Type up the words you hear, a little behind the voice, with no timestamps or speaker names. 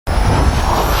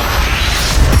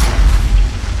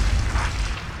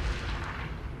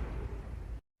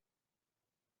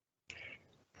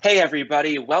Hey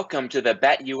everybody, welcome to the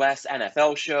BetUS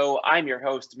NFL show. I'm your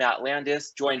host, Matt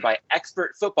Landis, joined by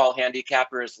expert football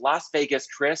handicappers Las Vegas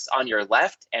Chris on your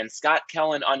left and Scott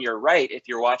Kellen on your right if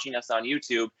you're watching us on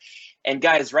YouTube. And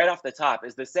guys, right off the top,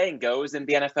 as the saying goes in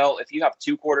the NFL, if you have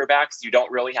two quarterbacks, you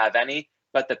don't really have any.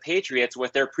 But the Patriots,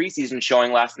 with their preseason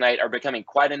showing last night, are becoming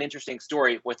quite an interesting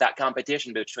story with that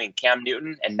competition between Cam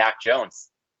Newton and Mac Jones.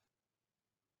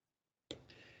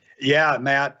 Yeah,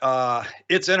 Matt,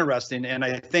 it's interesting, and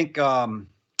I think I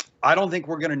don't think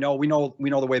we're going to know. We know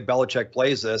the way Belichick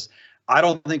plays this. I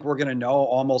don't think we're going to know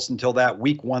almost until that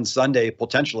Week 1 Sunday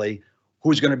potentially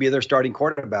who's going to be their starting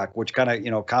quarterback, which kind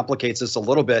of complicates this a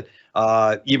little bit,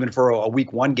 even for a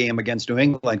Week 1 game against New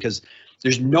England, because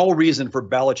there's no reason for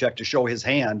Belichick to show his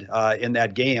hand in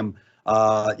that game,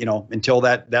 until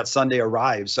that Sunday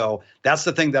arrives. So that's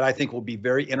the thing that I think will be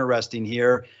very interesting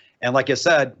here. And like I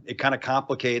said, it kind of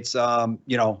complicates, how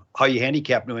you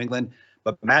handicap New England.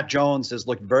 But Matt Jones has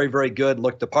looked very, very good,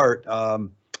 looked the part,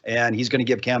 and he's going to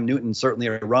give Cam Newton certainly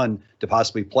a run to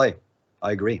possibly play.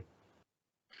 I agree.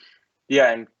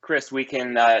 Yeah, and Chris, we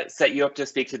can set you up to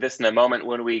speak to this in a moment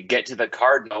when we get to the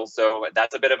Cardinals. So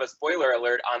that's a bit of a spoiler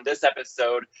alert. On this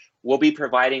episode, we'll be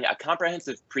providing a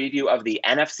comprehensive preview of the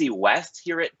NFC West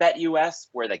here at BetUS,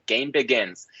 where the game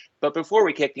begins. But before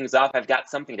we kick things off, I've got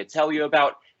something to tell you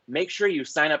about. Make sure you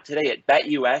sign up today at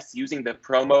BetUS using the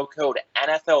promo code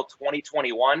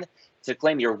NFL2021 to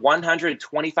claim your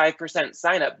 125%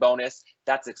 sign-up bonus.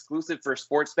 That's exclusive for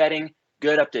sports betting,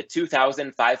 good up to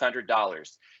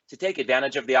 $2,500. To take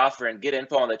advantage of the offer and get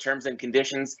info on the terms and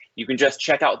conditions, you can just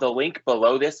check out the link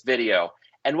below this video.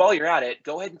 And while you're at it,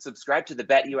 go ahead and subscribe to the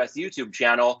BetUS YouTube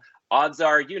channel. Odds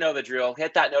are you know the drill.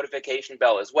 Hit that notification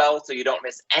bell as well so you don't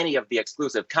miss any of the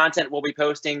exclusive content we'll be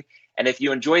posting. And if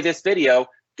you enjoy this video,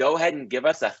 go ahead and give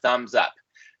us a thumbs up.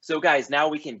 So guys, now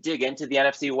we can dig into the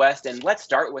NFC West, and let's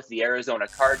start with the Arizona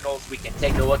Cardinals. We can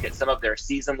take a look at some of their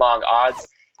season-long odds.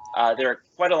 They're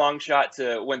quite a long shot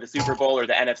to win the Super Bowl or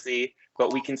the NFC,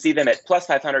 but we can see them at plus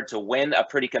 500 to win a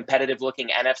pretty competitive-looking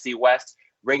NFC West.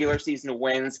 Regular season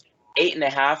wins,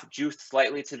 8.5, juiced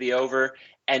slightly to the over.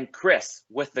 And Chris,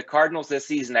 with the Cardinals this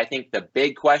season, I think the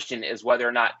big question is whether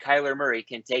or not Kyler Murray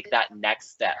can take that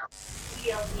next step.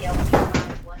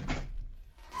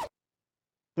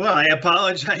 Well, I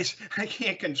apologize. I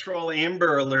can't control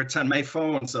Amber Alerts on my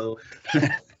phone, so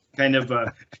kind of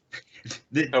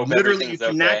literally you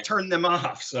cannot turn them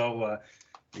off. So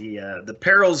the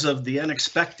perils of the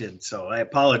unexpected. So I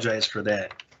apologize for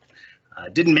that.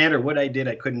 Didn't matter what I did,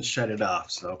 I couldn't shut it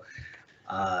off. So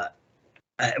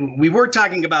we were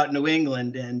talking about New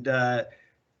England, and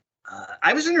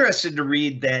I was interested to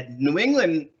read that New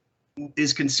England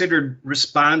is considered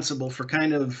responsible for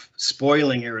kind of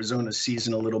spoiling Arizona's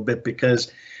season a little bit,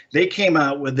 because they came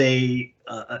out with a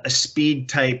speed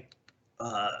type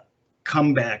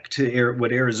comeback to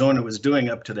what Arizona was doing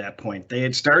up to that point. They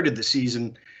had started the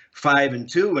season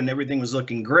 5-2 and everything was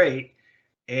looking great.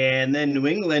 And then New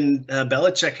England,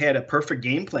 Belichick had a perfect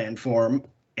game plan for them,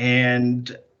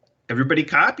 and everybody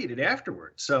copied it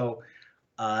afterwards. So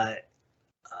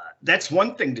that's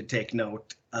one thing to take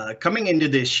note. Coming into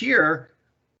this year,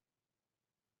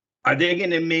 are they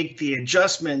going to make the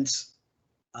adjustments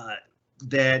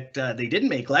that they didn't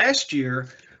make last year,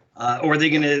 or are they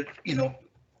going to,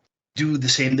 do the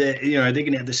same? Are they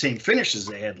going to have the same finishes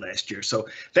they had last year? So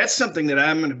that's something that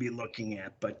I'm going to be looking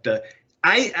at. But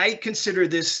I consider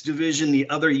this division the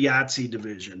other Yahtzee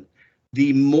division.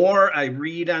 The more I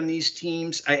read on these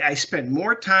teams, I spent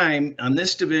more time on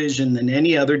this division than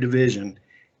any other division.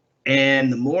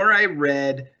 And the more I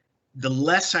read, the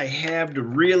less I have to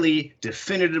really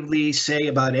definitively say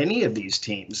about any of these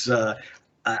teams.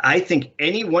 I think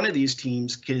any one of these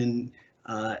teams can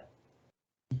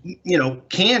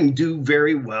do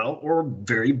very well or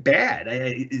very bad.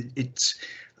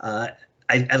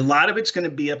 A lot of it's going to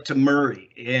be up to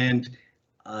Murray. And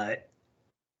I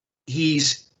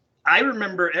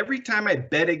remember every time I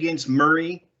bet against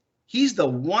Murray, he's the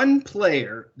one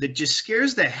player that just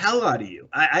scares the hell out of you.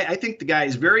 I think the guy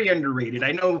is very underrated.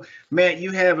 I know, Matt,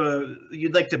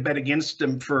 you'd like to bet against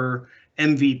him for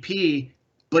MVP,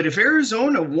 but if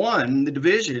Arizona won the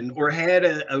division or had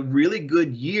a really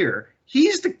good year,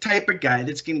 he's the type of guy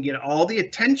that's going to get all the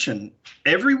attention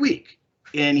every week.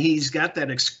 And he's got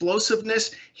that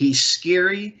explosiveness. He's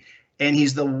scary. And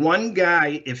he's the one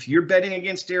guy, if you're betting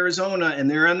against Arizona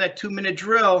and they're on that 2-minute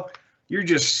drill,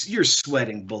 you're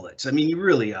sweating bullets. I mean, you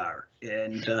really are.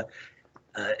 And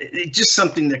it's just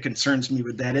something that concerns me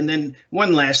with that. And then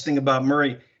one last thing about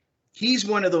Murray. He's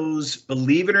one of those,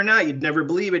 believe it or not, you'd never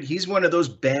believe it, he's one of those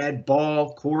bad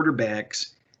ball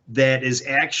quarterbacks that has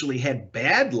actually had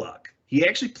bad luck.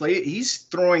 he's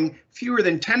throwing fewer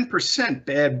than 10%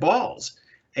 bad balls.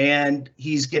 And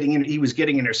he was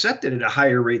getting intercepted at a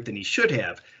higher rate than he should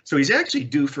have. So he's actually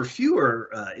due for fewer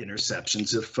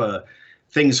interceptions if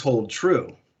things hold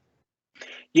true.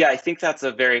 Yeah, I think that's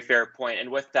a very fair point. And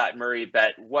with that Murray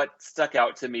bet, what stuck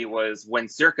out to me was when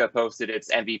Circa posted its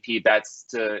MVP bets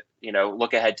to,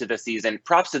 look ahead to the season.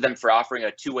 Props to them for offering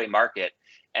a two-way market.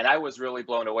 And I was really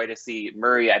blown away to see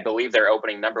Murray. I believe their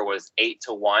opening number was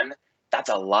 8-1. That's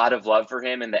a lot of love for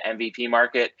him in the MVP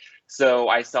market. So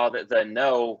I saw that the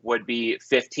no would be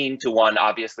 15-1,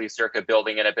 obviously Circa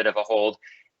building in a bit of a hold.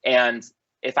 And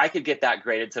if I could get that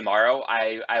graded tomorrow,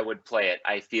 I would play it.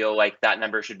 I feel like that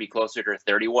number should be closer to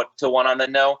 30-1 on the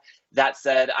no. That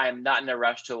said, I'm not in a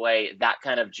rush to lay that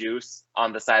kind of juice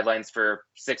on the sidelines for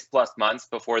 6+ months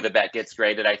before the bet gets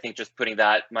graded. I think just putting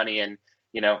that money in,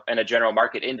 in a general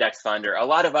market index fund or a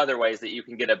lot of other ways that you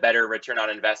can get a better return on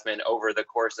investment over the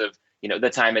course of, the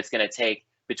time it's going to take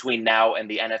between now and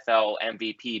the NFL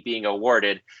MVP being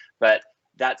awarded. But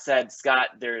that said, Scott,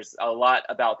 there's a lot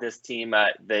about this team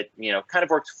that, kind of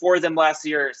worked for them last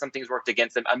year. Some things worked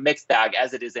against them, a mixed bag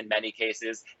as it is in many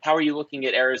cases. How are you looking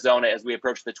at Arizona as we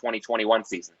approach the 2021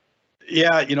 season?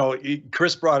 Yeah,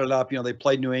 Chris brought it up. They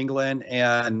played New England,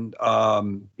 and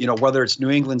whether it's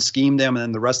New England schemed them, and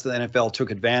then the rest of the NFL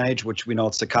took advantage, which we know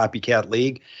it's a copycat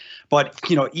league. But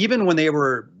even when they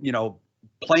were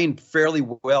playing fairly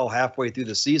well halfway through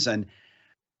the season,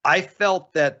 I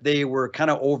felt that they were kind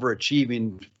of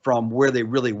overachieving from where they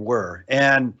really were.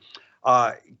 And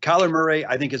Kyler Murray,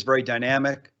 I think, is very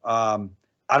dynamic. I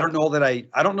don't know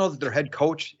that their head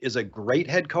coach is a great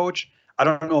head coach. I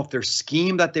don't know if their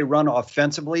scheme that they run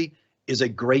offensively is a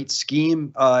great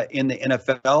scheme in the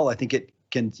NFL. I think it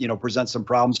can, present some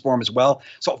problems for them as well.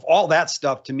 So all that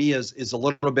stuff to me is a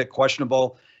little bit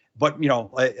questionable. But,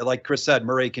 like Chris said,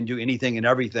 Murray can do anything and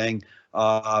everything,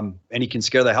 and he can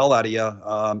scare the hell out of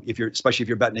you, especially if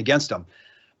you're betting against him.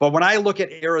 But when I look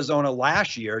at Arizona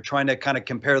last year, trying to kind of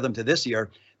compare them to this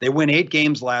year, they win 8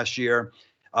 games last year.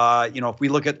 If we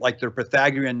look at like their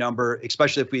Pythagorean number,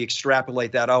 especially if we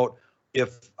extrapolate that out,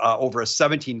 if over a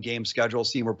 17-game schedule,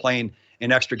 seeing we're playing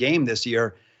an extra game this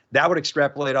year, that would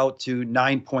extrapolate out to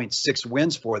 9.6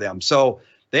 wins for them. So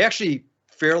they actually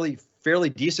fairly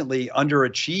decently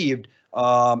underachieved,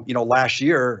 last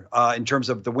year in terms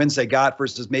of the wins they got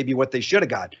versus maybe what they should have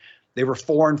got. They were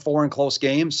 4-4 in close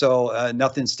games, so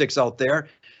nothing sticks out there.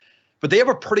 But they have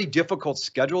a pretty difficult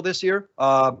schedule this year,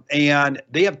 and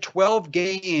they have 12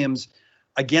 games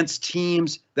against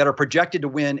teams that are projected to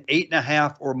win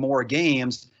 8.5 or more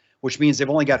games, which means they've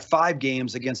only got 5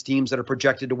 games against teams that are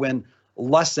projected to win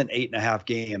less than 8.5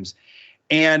 games.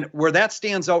 And where that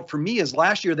stands out for me is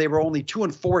last year they were only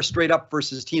 2-4 straight up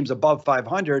versus teams above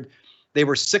 500. They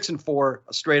were 6-4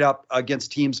 straight up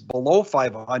against teams below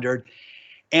 500.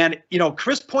 And,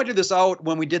 Chris pointed this out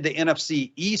when we did the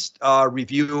NFC East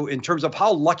review in terms of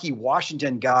how lucky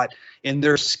Washington got in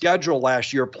their schedule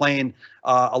last year, playing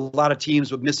a lot of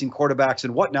teams with missing quarterbacks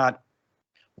and whatnot.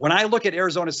 When I look at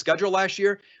Arizona's schedule last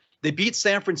year, they beat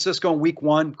San Francisco in week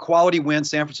 1, quality win.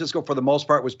 San Francisco, for the most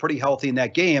part, was pretty healthy in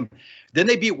that game. Then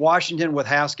they beat Washington with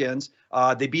Haskins.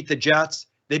 They beat the Jets.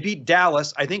 They beat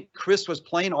Dallas. I think Chris was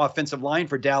playing offensive line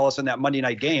for Dallas in that Monday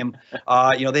night game.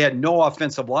 They had no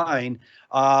offensive line.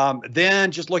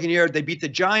 Then just looking here, they beat the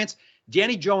Giants.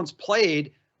 Danny Jones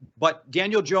played, but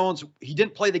Daniel Jones, he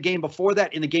didn't play the game before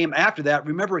that. In the game after that,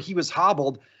 remember, he was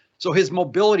hobbled. So his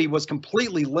mobility was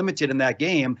completely limited in that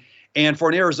game. And for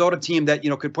an Arizona team that,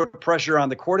 could put pressure on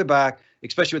the quarterback,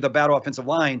 especially with a bad offensive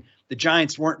line, the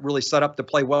Giants weren't really set up to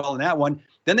play well in that one.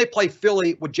 Then they play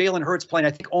Philly with Jalen Hurts playing,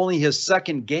 I think, only his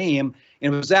second game,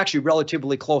 and it was actually a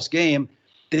relatively close game.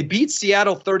 They beat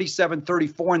Seattle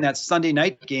 37-34 in that Sunday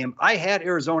night game. I had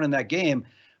Arizona in that game,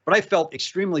 but I felt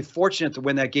extremely fortunate to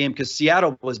win that game because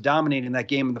Seattle was dominating that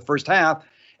game in the first half.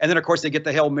 And then, of course, they get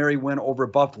the Hail Mary win over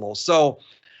Buffalo. So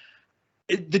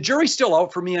the jury's still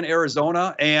out for me in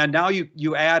Arizona, and now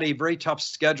you add a very tough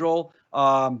schedule.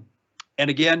 And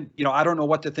again, I don't know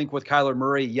what to think with Kyler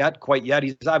Murray quite yet.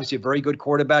 He's obviously a very good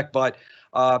quarterback, but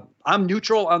I'm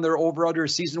neutral on their over-under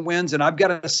season wins, and I've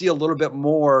got to see a little bit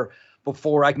more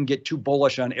before I can get too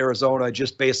bullish on Arizona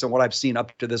just based on what I've seen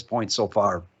up to this point so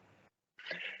far.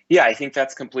 Yeah, I think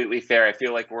that's completely fair. I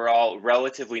feel like we're all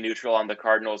relatively neutral on the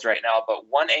Cardinals right now. But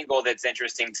one angle that's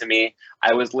interesting to me,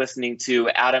 I was listening to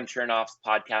Adam Chernoff's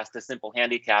podcast, The Simple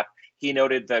Handicap. He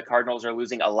noted the Cardinals are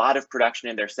losing a lot of production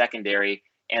in their secondary.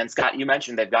 And Scott, you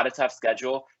mentioned they've got a tough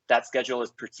schedule. That schedule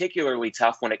is particularly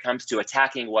tough when it comes to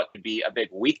attacking what could be a big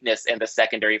weakness in the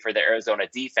secondary for the Arizona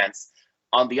defense.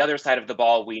 On the other side of the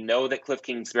ball, we know that Cliff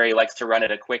Kingsbury likes to run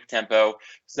at a quick tempo.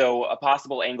 So a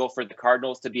possible angle for the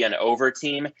Cardinals to be an over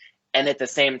team. And at the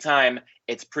same time,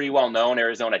 it's pretty well known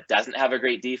Arizona doesn't have a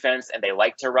great defense and they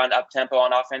like to run up tempo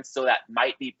on offense. So that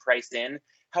might be priced in.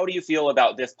 How do you feel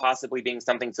about this possibly being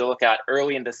something to look at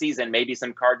early in the season, maybe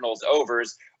some Cardinals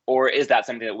overs, or is that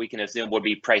something that we can assume would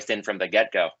be priced in from the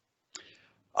get-go?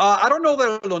 I don't know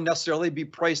that it'll necessarily be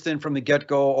priced in from the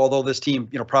get-go, although this team,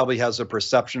 probably has a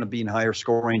perception of being higher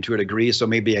scoring to a degree. So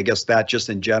maybe I guess that just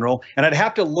in general. And I'd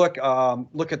have to look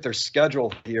at their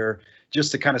schedule here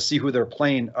just to kind of see who they're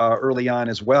playing early on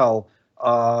as well.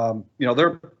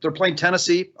 They're playing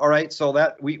Tennessee, all right. So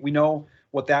that we know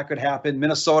what that could happen.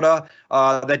 Minnesota,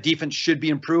 that defense should be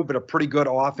improved, but a pretty good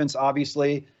offense,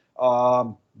 obviously.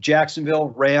 Jacksonville,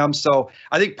 Rams. So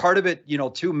I think part of it,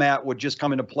 too, Matt, would just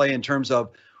come into play in terms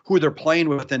of who they're playing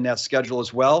within that schedule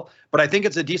as well. But I think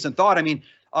it's a decent thought. I mean,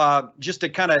 just to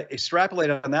kind of extrapolate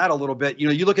on that a little bit,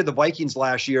 you look at the Vikings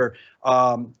last year,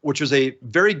 which was a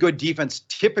very good defense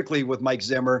typically with Mike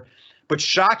Zimmer, but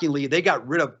shockingly, they got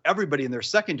rid of everybody in their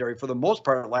secondary for the most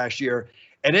part last year.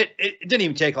 And it didn't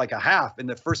even take like a half in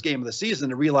the first game of the season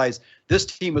to realize this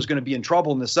team was going to be in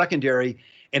trouble in the secondary.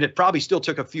 And it probably still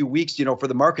took a few weeks, for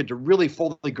the market to really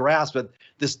fully grasp that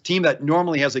this team that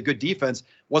normally has a good defense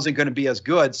wasn't going to be as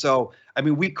good. So, I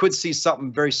mean, we could see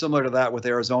something very similar to that with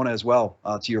Arizona as well,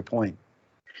 to your point.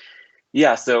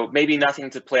 Yeah, so maybe nothing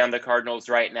to play on the Cardinals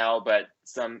right now, but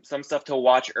some stuff to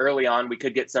watch early on. We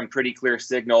could get some pretty clear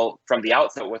signal from the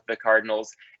outset with the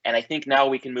Cardinals. And I think now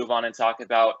we can move on and talk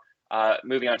about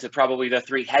moving on to probably the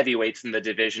three heavyweights in the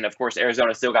division. Of course,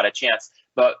 Arizona still got a chance,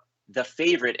 but the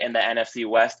favorite in the NFC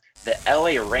West, the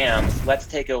LA Rams. Let's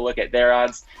take a look at their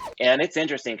odds. And it's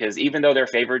interesting because even though they're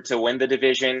favored to win the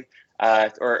division,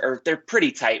 or they're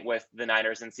pretty tight with the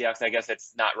Niners and Seahawks, I guess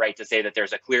it's not right to say that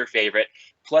there's a clear favorite.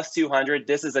 Plus 200,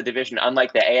 this is a division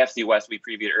unlike the AFC West we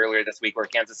previewed earlier this week where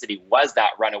Kansas City was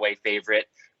that runaway favorite.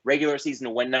 Regular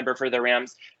season win number for the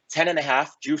Rams, 10.5,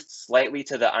 juiced slightly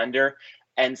to the under.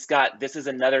 And Scott, this is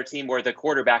another team where the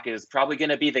quarterback is probably going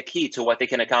to be the key to what they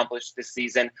can accomplish this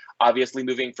season. Obviously,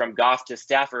 moving from Goff to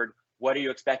Stafford, what are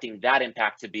you expecting that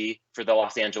impact to be for the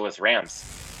Los Angeles Rams?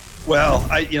 Well,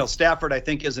 Stafford, I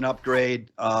think, is an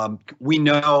upgrade. We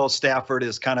know Stafford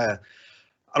is kind of,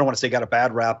 I don't want to say got a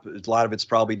bad rap. A lot of it's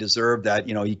probably deserved that,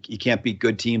 you can't beat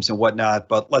good teams and whatnot.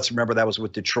 But let's remember that was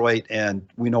with Detroit, and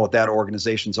we know what that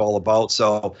organization's all about.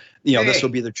 So, This will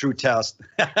be the true test.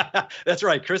 That's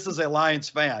right. Chris is a Lions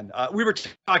fan. We were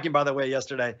talking, by the way,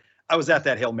 yesterday. I was at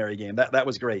that Hail Mary game. That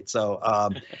was great. So,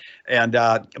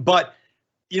 but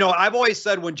I've always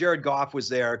said when Jared Goff was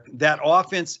there, that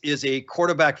offense is a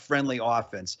quarterback-friendly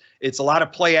offense. It's a lot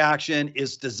of play action.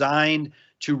 It's designed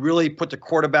to really put the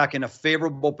quarterback in a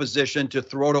favorable position to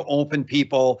throw to open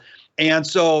people. And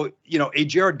so, a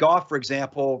Jared Goff, for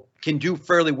example, can do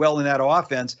fairly well in that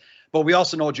offense, but we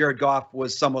also know Jared Goff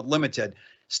was somewhat limited.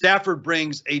 Stafford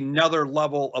brings another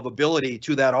level of ability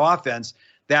to that offense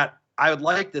that I would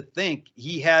like to think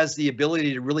he has the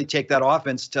ability to really take that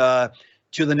offense to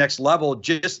the next level.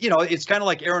 Just, it's kind of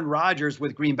like Aaron Rodgers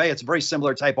with Green Bay. It's a very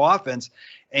similar type offense.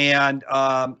 And,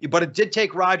 but it did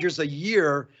take Rodgers a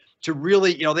year to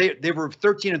really, they were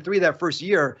 13-3 that first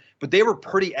year, but they were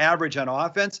pretty average on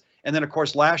offense. And then, of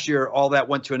course, last year, all that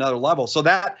went to another level. So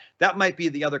that might be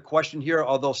the other question here,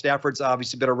 although Stafford's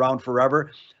obviously been around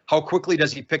forever. How quickly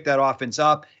does he pick that offense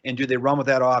up, and do they run with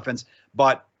that offense?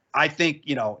 But I think,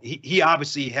 he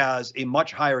obviously has a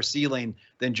much higher ceiling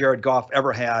than Jared Goff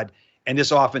ever had, and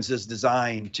this offense is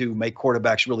designed to make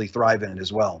quarterbacks really thrive in it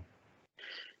as well.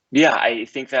 Yeah, I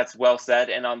think that's well said.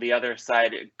 And on the other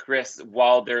side, Chris,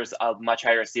 while there's a much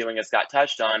higher ceiling as Scott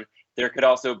touched on, there could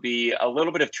also be a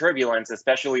little bit of turbulence,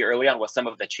 especially early on with some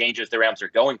of the changes the Rams are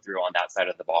going through on that side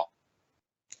of the ball.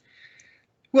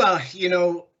 Well,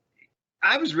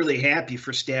 I was really happy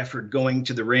for Stafford going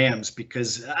to the Rams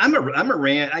because I'm a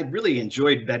Ram. I really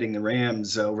enjoyed betting the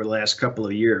Rams over the last couple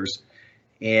of years.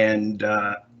 And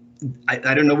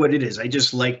I don't know what it is. I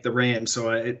just like the Rams.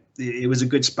 So it was a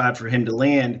good spot for him to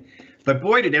land. But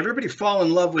boy, did everybody fall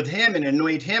in love with him and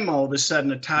anoint him all of a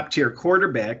sudden a top tier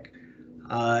quarterback.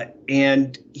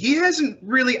 And he hasn't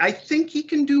really, I think he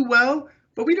can do well,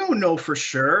 but we don't know for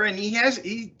sure. And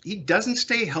he doesn't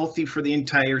stay healthy for the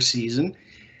entire season.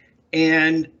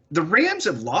 And the Rams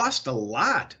have lost a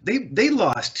lot. They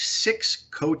lost 6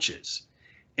 coaches.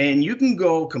 And you can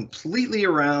go completely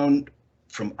around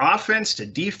from offense to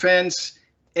defense,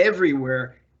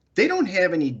 everywhere. They don't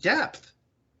have any depth.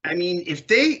 I mean,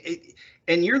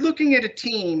 and you're looking at a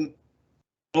team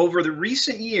over the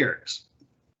recent years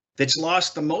that's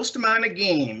lost the most amount of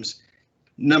games,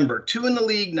 number 2 in the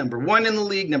league, number 1 in the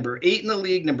league, number 8 in the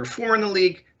league, number 4 in the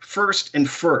league, first.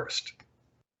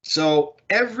 So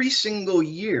every single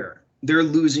year they're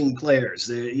losing players.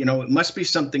 It must be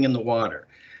something in the water.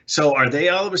 So are they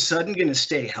all of a sudden going to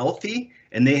stay healthy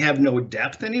and they have no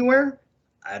depth anywhere?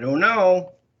 I don't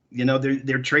know.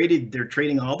 They're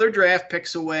trading all their draft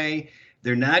picks away.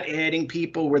 They're not adding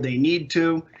people where they need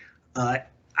to.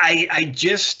 I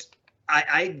just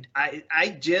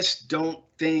don't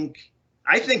think.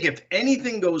 I think if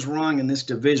anything goes wrong in this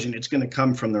division, it's going to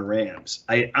come from the Rams.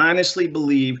 I honestly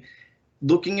believe,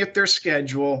 looking at their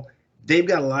schedule, they've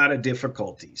got a lot of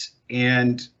difficulties,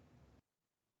 and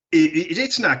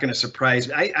it's not going to surprise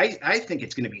me. I think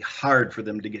it's going to be hard for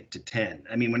them to get to 10.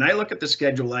 I mean, when I look at the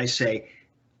schedule, I say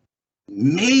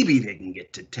maybe they can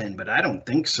get to 10, but I don't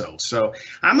think so. So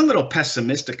I'm a little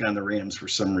pessimistic on the Rams for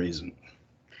some reason.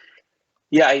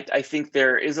 Yeah, I think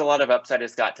there is a lot of upside,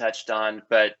 as Scott touched on,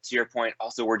 but to your point,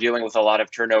 also we're dealing with a lot of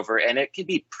turnover, and it can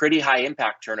be pretty high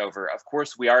impact turnover. Of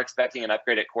course, we are expecting an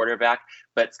upgrade at quarterback,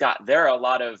 but Scott, there are a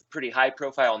lot of pretty high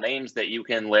profile names that you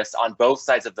can list on both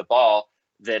sides of the ball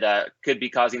that could be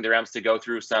causing the Rams to go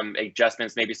through some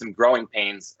adjustments, maybe some growing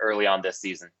pains early on this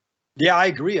season. Yeah, I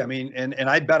agree. I mean, and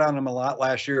I bet on them a lot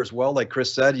last year as well. Like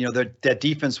Chris said, that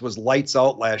defense was lights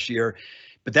out last year.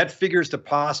 But that figures to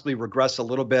possibly regress a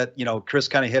little bit. Chris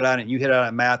kind of hit on it. You hit on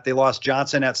it, Matt. They lost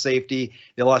Johnson at safety.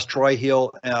 They lost Troy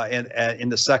Hill in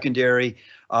the secondary.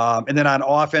 And then on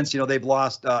offense, they've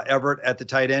lost Everett at the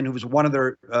tight end, who was one of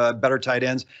their better tight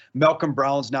ends. Malcolm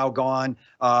Brown's now gone.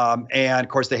 And, of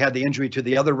course, they had the injury to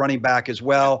the other running back as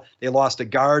well. They lost a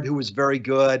guard who was very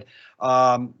good.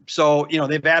 So,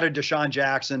 they've added Deshaun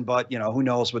Jackson, but, who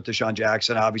knows with Deshaun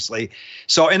Jackson, obviously.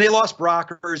 So, and they lost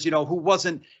Brockers, who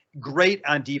wasn't great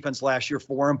on defense last year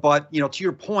for him. But, to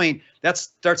your point, that's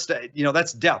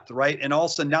depth, right? And all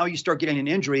of a sudden now you start getting an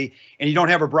injury and you don't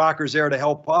have a Brockers there to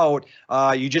help out.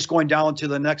 You're just going down to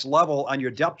the next level on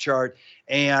your depth chart.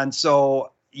 And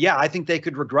so, yeah, I think they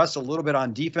could regress a little bit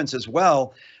on defense as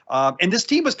well. And this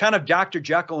team was kind of Dr.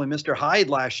 Jekyll and Mr. Hyde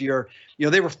last year.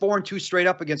 They were 4-2 straight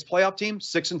up against playoff teams,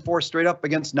 6-4 straight up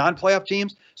against non-playoff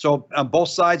teams. So on both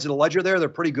sides of the ledger there, they're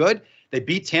pretty good. They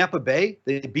beat Tampa Bay.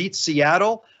 They beat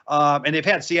Seattle. And they've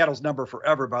had Seattle's number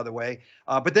forever, by the way.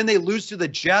 But then they lose to the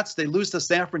Jets. They lose to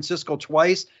San Francisco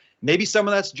twice. Maybe some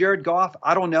of that's Jared Goff.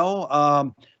 I don't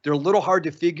know. They're a little hard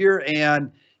to figure.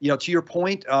 And, to your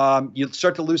point, you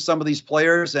start to lose some of these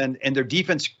players, and their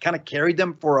defense kind of carried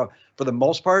them for the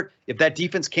most part. If that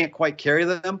defense can't quite carry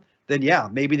them, then, yeah,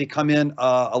 maybe they come in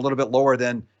a little bit lower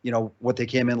than, what they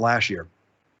came in last year.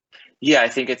 Yeah, I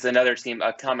think it's another team,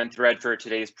 a common thread for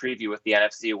today's preview with the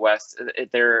NFC West.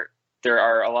 There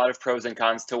are a lot of pros and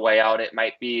cons to weigh out. It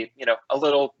might be, a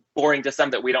little boring to some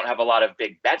that we don't have a lot of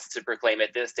big bets to proclaim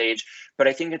at this stage, but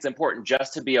I think it's important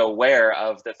just to be aware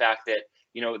of the fact that,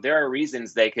 there are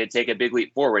reasons they could take a big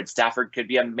leap forward. Stafford could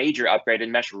be a major upgrade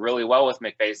and mesh really well with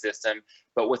McVay's system,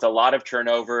 but with a lot of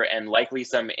turnover and likely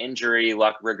some injury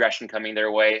luck regression coming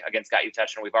their way. Again, Scott, you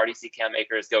touched on, we've already seen Cam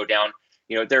Akers go down.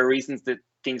 There are reasons that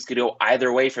things could go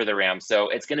either way for the Rams. So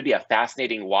it's going to be a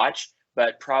fascinating watch,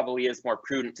 but probably is more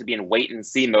prudent to be in wait and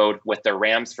see mode with the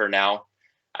Rams for now.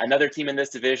 Another team in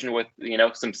this division with,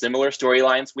 some similar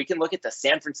storylines. We can look at the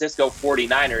San Francisco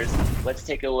 49ers. Let's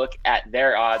take a look at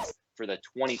their odds for the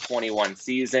 2021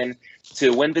 season.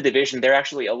 To win the division, they're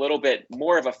actually a little bit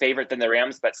more of a favorite than the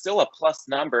Rams, but still a plus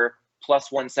number, plus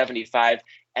 175,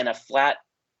 and a flat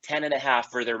 10.5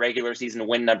 for their regular season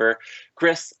win number.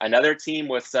 Chris, another team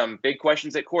with some big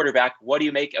questions at quarterback. What do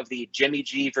you make of the Jimmy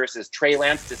G versus Trey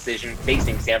Lance decision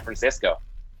facing San Francisco?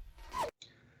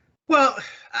 Well,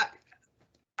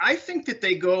 I think that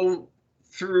they go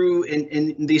through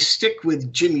and they stick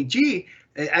with Jimmy G.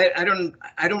 I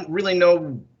don't really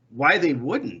know why they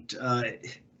wouldn't.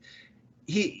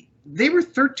 They were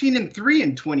 13-3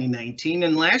 in 2019,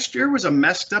 and last year was a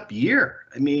messed up year.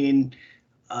 I mean,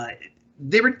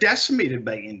 they were decimated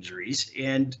by injuries,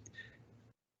 and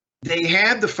they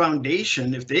have the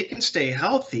foundation, if they can stay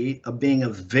healthy, of being a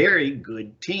very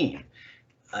good team.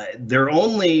 They're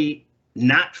only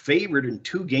not favored in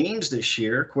 2 games this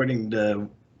year, according to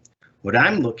what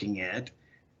I'm looking at,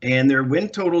 and their win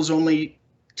total's only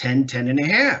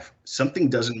 10.5. Something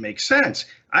doesn't make sense.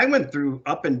 I went through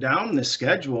up and down the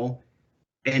schedule,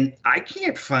 and I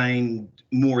can't find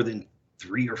more than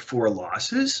 3 or 4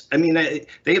 losses. I mean,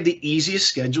 they have the easiest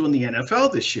schedule in the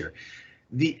NFL this year.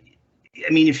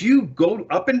 If you go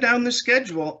up and down the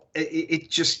schedule,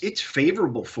 it's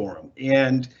favorable for them.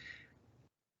 And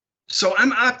so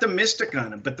I'm optimistic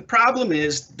on them. But the problem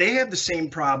is they have the same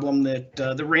problem that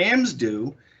the Rams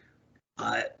do.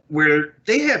 where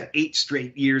they have 8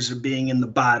 straight years of being in the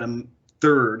bottom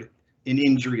third in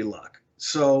injury luck.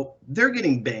 So they're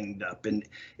getting banged up. And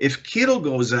if Kittle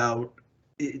goes out,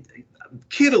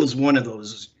 Kittle is one of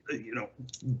those,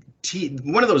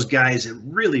 one of those guys that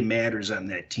really matters on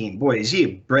that team. Boy, is he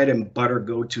a bread and butter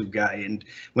go-to guy. And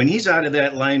when he's out of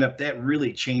that lineup, that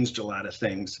really changed a lot of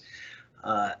things.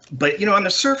 But, on the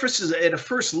surface, at a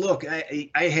first look,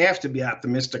 I have to be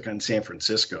optimistic on San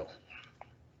Francisco.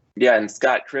 Yeah, and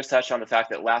Scott, Chris touched on the fact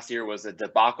that last year was a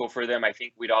debacle for them. I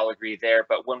think we'd all agree there.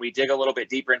 But when we dig a little bit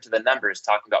deeper into the numbers,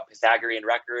 talking about Pythagorean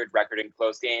record in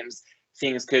close games,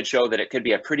 things could show that it could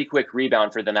be a pretty quick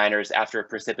rebound for the Niners after a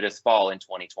precipitous fall in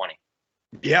 2020.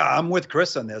 Yeah, I'm with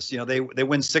Chris on this. They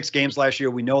win 6 games last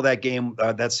year. We know that game,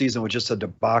 that season was just a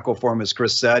debacle for them, as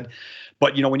Chris said.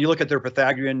 But, when you look at their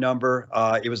Pythagorean number,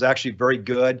 it was actually very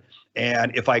good.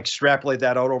 And if I extrapolate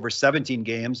that out over 17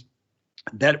 games,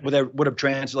 that would have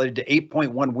translated to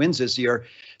 8.1 wins this year.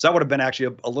 So that would have been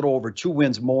actually a little over 2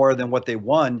 wins more than what they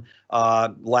won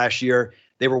last year.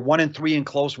 They were 1-3 in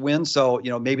close wins. So,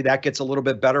 maybe that gets a little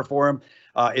bit better for them.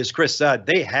 As Chris said,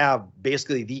 they have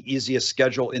basically the easiest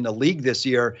schedule in the league this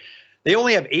year. They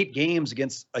only have 8 games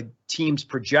against teams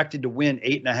projected to win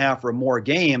 8.5 or more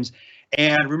games.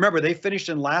 And remember, they finished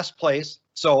in last place.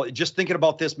 So just thinking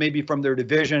about this maybe from their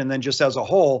division and then just as a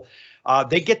whole,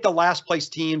 they get the last place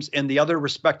teams in the other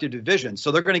respective divisions.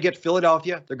 So they're going to get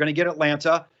Philadelphia. They're going to get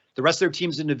Atlanta. The rest of their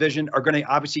teams in division are going to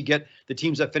obviously get the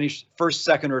teams that finish first,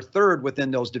 second, or third within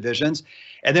those divisions.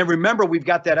 And then remember, we've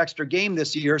got that extra game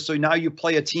this year. So now you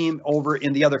play a team over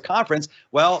in the other conference.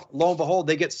 Well, lo and behold,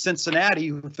 they get Cincinnati,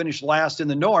 who finished last in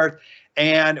the North.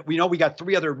 And we know we got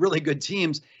 3 other really good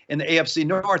teams in the AFC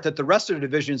North that the rest of the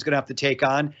division is going to have to take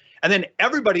on. And then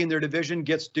everybody in their division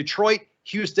gets Detroit,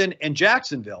 Houston, and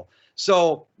Jacksonville.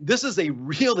 So this is a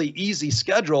really easy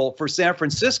schedule for San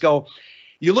Francisco.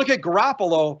 You look at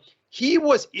Garoppolo, he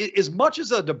was, as much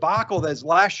as a debacle as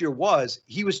last year was,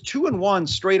 he was 2-1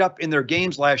 straight up in their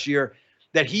games last year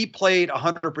that he played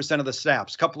 100% of the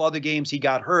snaps. A couple other games he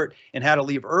got hurt and had to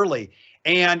leave early.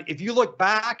 And if you look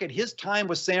back at his time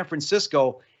with San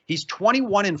Francisco, he's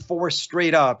 21-4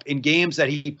 straight up in games that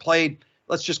he played,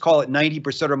 let's just call it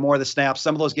 90% or more of the snaps.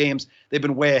 Some of those games, they've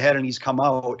been way ahead and he's come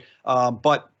out.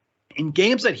 But in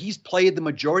games that he's played the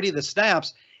majority of the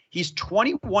snaps, he's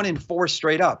 21-4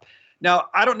 straight up. Now,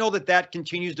 I don't know that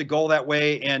continues to go that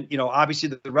way. And, obviously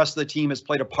the rest of the team has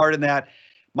played a part in that.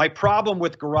 My problem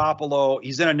with Garoppolo,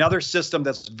 he's in another system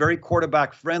that's very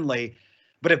quarterback friendly.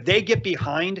 But if they get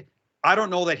behind, I don't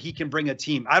know that he can bring a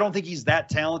team. I don't think he's that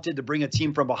talented to bring a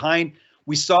team from behind.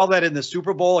 We saw that in the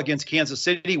Super Bowl against Kansas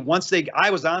City. I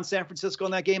was on San Francisco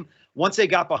in that game. Once they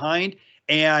got behind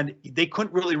and they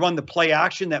couldn't really run the play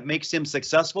action that makes him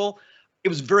successful, it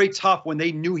was very tough when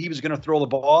they knew he was going to throw the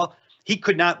ball. He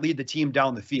could not lead the team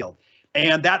down the field.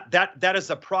 And that is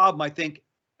a problem, I think,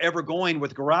 ever going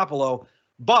with Garoppolo.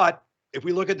 But if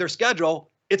we look at their schedule,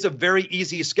 it's a very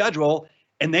easy schedule,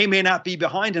 and they may not be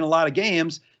behind in a lot of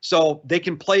games. So they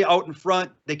can play out in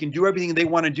front. They can do everything they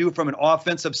want to do from an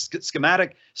offensive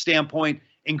schematic standpoint,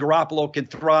 and Garoppolo can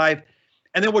thrive.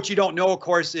 And then what you don't know, of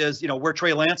course, is, where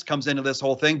Trey Lance comes into this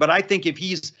whole thing. But I think if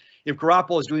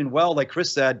Garoppolo is doing well, like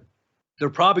Chris said, they're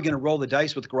probably going to roll the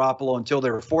dice with Garoppolo until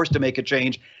they're forced to make a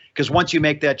change. Because once you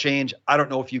make that change, I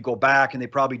don't know if you go back, and they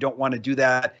probably don't want to do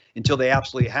that until they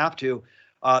absolutely have to.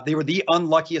 They were the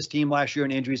unluckiest team last year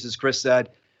in injuries, as Chris said.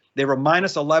 They were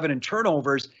minus 11 in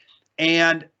turnovers,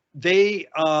 and they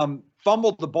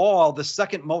fumbled the ball the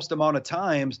second most amount of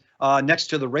times next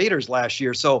to the Raiders last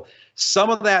year. So some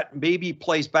of that maybe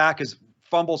plays back as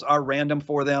fumbles are random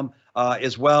for them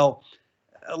as well.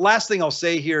 Last thing I'll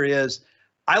say here is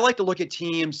I like to look at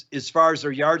teams as far as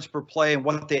their yards per play and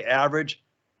what they average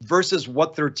versus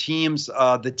what their teams,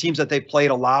 the teams that they played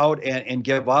allowed and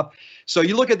give up. So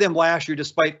you look at them last year,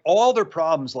 despite all their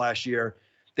problems last year,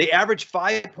 they averaged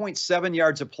 5.7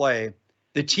 yards a play.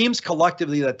 The teams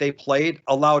collectively that they played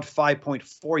allowed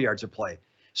 5.4 yards a play.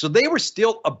 So they were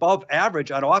still above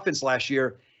average on offense last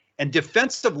year. And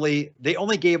defensively, they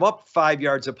only gave up 5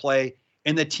 yards a play.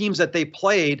 And the teams that they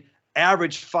played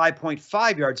averaged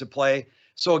 5.5 yards a play.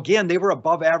 So again, they were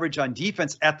above average on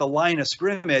defense at the line of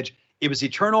scrimmage. It was the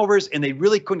turnovers, and they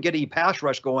really couldn't get any pass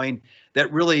rush going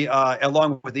that really,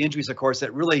 along with the injuries, of course,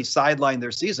 that really sidelined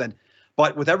their season.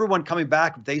 But with everyone coming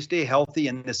back, if they stay healthy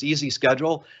in this easy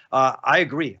schedule, I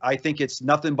agree. I think it's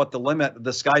nothing but the limit.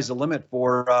 The sky's the limit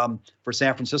for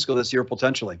San Francisco this year,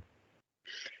 potentially.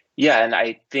 Yeah, and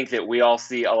I think that we all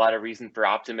see a lot of reason for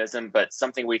optimism, but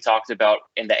something we talked about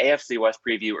in the AFC West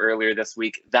preview earlier this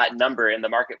week, that number in the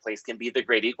marketplace can be the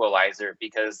great equalizer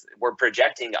because we're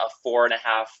projecting a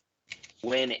 4.5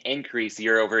 win increase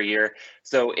year over year.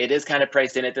 So it is kind of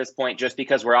priced in at this point. Just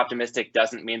because we're optimistic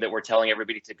doesn't mean that we're telling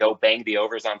everybody to go bang the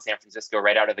overs on San Francisco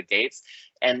right out of the gates.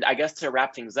 And I guess to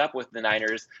wrap things up with the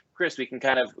Niners, Chris, we can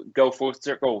kind of go full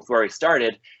circle with where we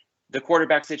started. The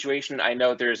quarterback situation, I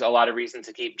know there's a lot of reason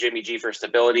to keep Jimmy G for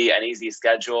stability, an easy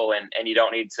schedule, and you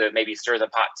don't need to maybe stir the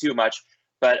pot too much.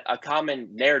 But a common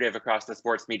narrative across the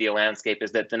sports media landscape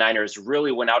is that the Niners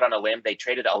really went out on a limb. They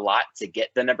traded a lot to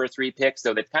get the number 3 pick,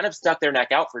 so they've kind of stuck their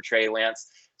neck out for Trey Lance.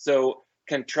 So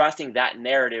contrasting that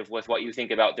narrative with what you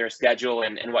think about their schedule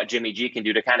and what Jimmy G can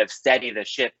do to kind of steady the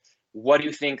ship, what do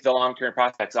you think the long-term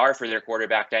prospects are for their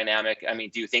quarterback dynamic? I mean,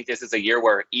 do you think this is a year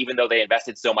where even though they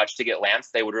invested so much to get Lance,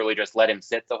 they would really just let him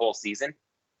sit the whole season?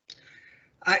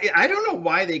 I don't know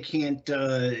why they can't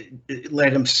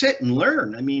let him sit and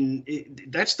learn. I mean,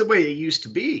 that's the way it used to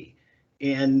be.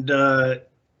 And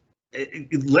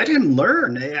let him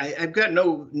learn. I've got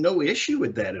no issue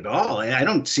with that at all. I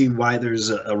don't see why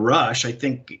there's a rush. I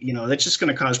think, that's just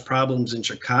going to cause problems in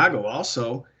Chicago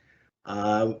also.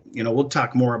 We'll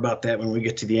talk more about that when we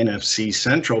get to the NFC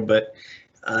Central, but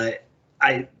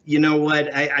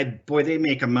boy, they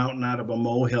make a mountain out of a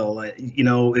molehill.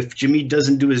 If Jimmy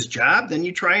doesn't do his job, then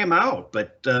you try him out.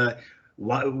 But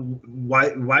why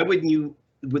wouldn't you,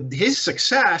 with his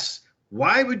success,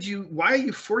 why are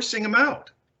you forcing him out?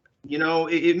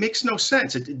 It makes no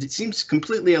sense. It seems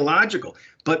completely illogical,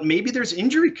 but maybe there's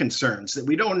injury concerns that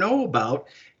we don't know about,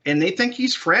 and they think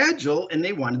he's fragile and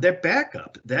they wanted that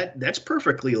backup. That's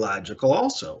perfectly logical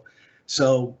also.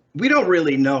 So we don't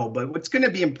really know, but what's going to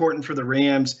be important for the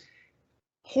Rams,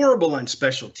 horrible on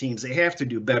special teams. They have to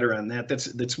do better on that.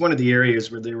 That's one of the areas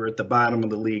where they were at the bottom of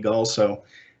the league also.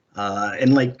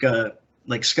 And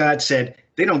like Scott said,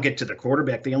 they don't get to the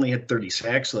quarterback. They only had 30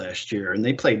 sacks last year, and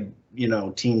they played,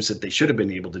 teams that they should have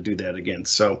been able to do that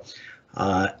against. So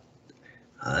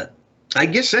I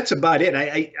guess that's about it.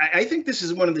 I think this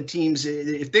is one of the teams,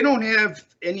 if they don't have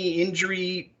any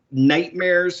injury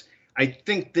nightmares, I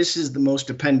think this is the most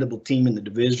dependable team in the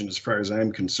division as far as I'm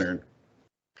concerned.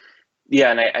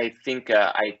 Yeah, and I think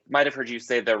I might have heard you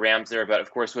say the Rams there, but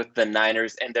of course with the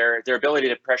Niners and their ability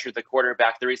to pressure the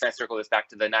quarterback, the reason I circle this back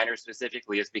to the Niners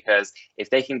specifically is because if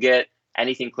they can get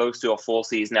anything close to a full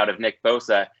season out of Nick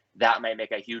Bosa, that might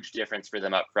make a huge difference for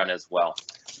them up front as well.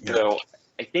 Yeah. So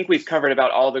I think we've covered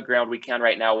about all the ground we can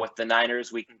right now with the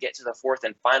Niners. We can get to the fourth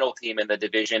and final team in the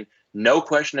division. No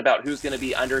question about who's going to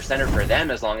be under center for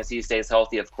them as long as he stays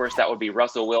healthy. Of course, that would be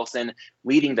Russell Wilson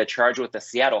leading the charge with the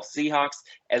Seattle Seahawks.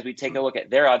 As we take a look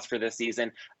at their odds for this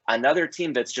season, another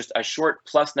team that's just a short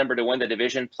plus number to win the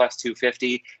division, plus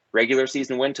 250, regular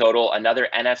season win total, another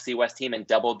NFC West team in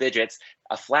double digits,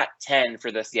 a flat 10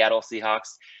 for the Seattle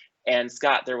Seahawks. And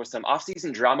Scott, there was some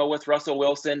offseason drama with Russell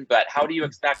Wilson, but how do you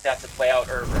expect that to play out,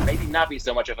 or maybe not be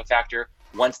so much of a factor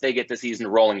once they get the season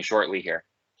rolling shortly here?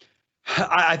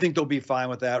 I think they'll be fine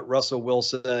with that. Russell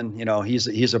Wilson,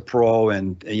 he's a pro,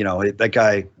 and that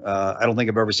guy. I don't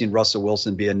think I've ever seen Russell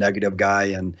Wilson be a negative guy.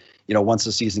 And once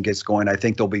the season gets going, I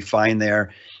think they'll be fine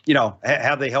there.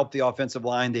 Have they helped the offensive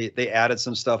line? They added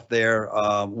some stuff there.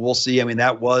 We'll see. I mean,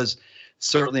 that was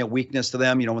certainly a weakness to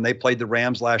them. When they played the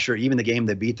Rams last year, even the game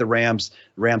they beat the Rams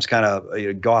kind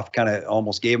of, Goff kind of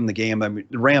almost gave them the game. I mean,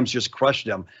 the Rams just crushed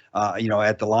them,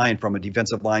 at the line from a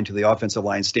defensive line to the offensive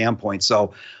line standpoint.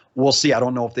 So we'll see. I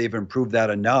don't know if they've improved that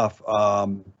enough,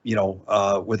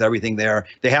 with everything there.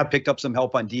 They have picked up some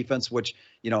help on defense, which,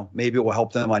 maybe it will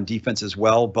help them on defense as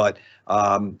well. But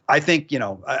I think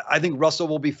Russell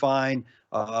will be fine.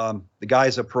 The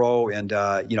guy's a pro. And,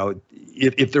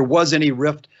 if there was any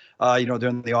rift,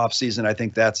 during the offseason, I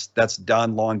think that's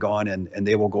done, long gone, and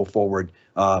they will go forward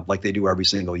like they do every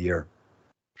single year.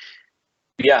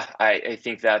 Yeah, I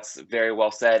think that's very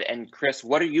well said. And Chris,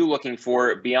 what are you looking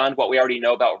for beyond what we already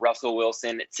know about Russell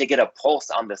Wilson to get a pulse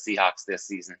on the Seahawks this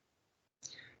season?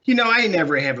 I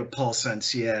never have a pulse on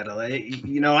Seattle.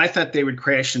 I thought they would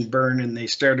crash and burn, and they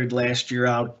started last year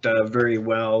out very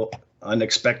well,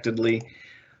 unexpectedly.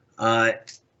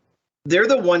 They're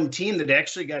the one team that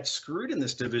actually got screwed in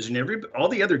this division. All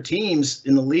the other teams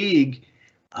in the league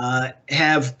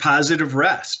have positive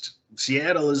rest.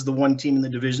 Seattle is the one team in the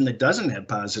division that doesn't have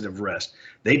positive rest.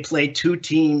 They play two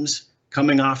teams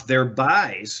coming off their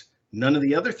byes. None of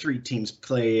the other three teams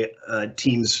play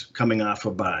teams coming off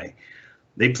a bye.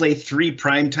 They play 3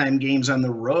 primetime games on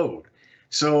the road.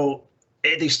 So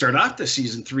they start off the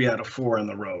season 3 out of 4 on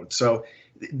the road. So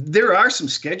there are some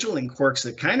scheduling quirks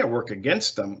that kind of work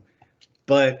against them.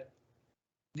 But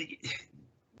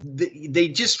they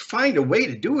just find a way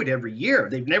to do it every year.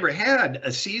 They've never had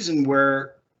a season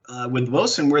where, with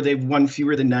Wilson, where they've won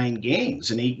fewer than 9 games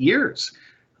in 8 years.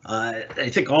 I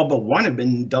think all but one have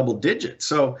been double digits.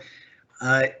 So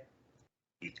I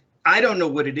don't know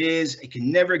what it is. I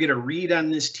can never get a read on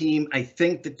this team. I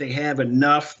think that they have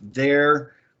enough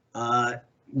there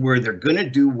where they're going to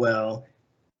do well.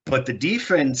 But the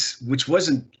defense, which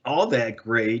wasn't all that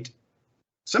great,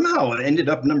 somehow ended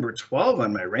up number 12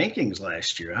 on my rankings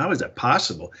last year. How is that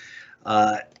possible?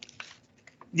 Last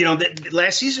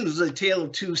season was a tale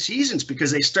of two seasons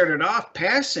because they started off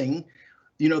passing.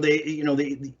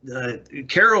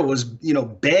 Carroll was,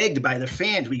 begged by the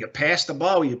fans. Will you pass the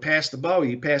ball? Will you pass the ball? Will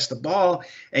you pass the ball?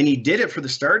 And he did it for the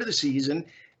start of the season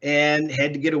and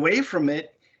had to get away from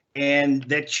it. And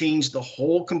that changed the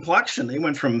whole complexion. They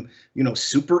went from,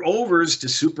 super overs to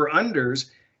super unders,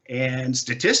 and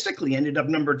statistically ended up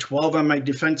number 12 on my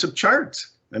defensive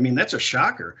charts. I mean, that's a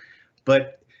shocker.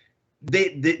 But they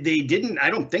didn't, I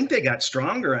don't think they got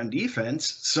stronger on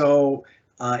defense. So,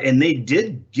 and they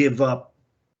did give up,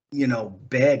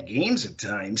 bad games at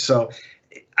times. So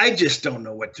I just don't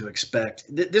know what to expect.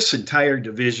 This entire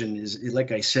division is,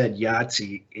 like I said,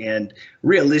 Yahtzee. And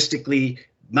realistically,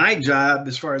 my job,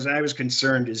 as far as I was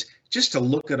concerned, is just to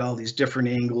look at all these different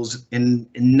angles and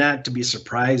not to be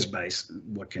surprised by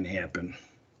what can happen.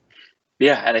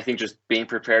 Yeah, and I think just being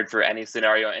prepared for any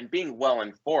scenario and being well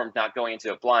informed, not going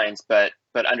into it blind, but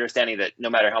understanding that no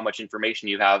matter how much information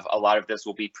you have, a lot of this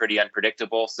will be pretty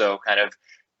unpredictable. So kind of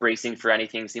bracing for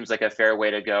anything seems like a fair way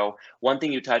to go. One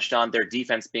thing you touched on, their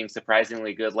defense being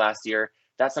surprisingly good last year.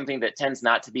 That's something that tends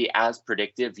not to be as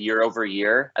predictive year over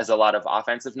year as a lot of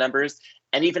offensive numbers.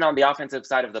 And even on the offensive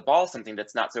side of the ball, something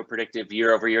that's not so predictive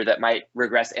year over year that might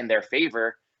regress in their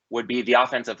favor would be the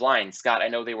offensive line. Scott, I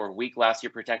know they were weak last year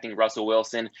protecting Russell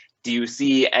Wilson. Do you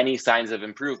see any signs of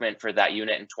improvement for that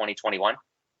unit in 2021?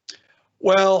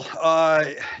 Well,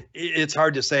 it's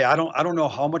hard to say. I don't know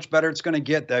how much better it's going to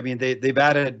get. I mean, they've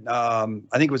added. I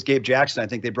think it was Gabe Jackson. I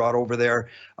think they brought over there,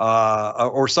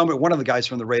 or one of the guys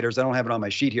from the Raiders. I don't have it on my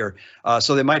sheet here,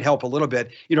 so they might help a little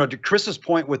bit. To Chris's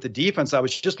point with the defense, I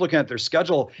was just looking at their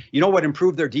schedule. You know what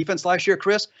improved their defense last year,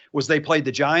 Chris? Was they played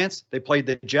the Giants, they played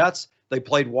the Jets, they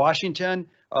played Washington.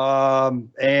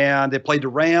 And they played the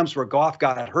Rams where Goff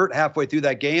got hurt halfway through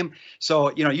that game.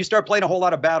 So, you start playing a whole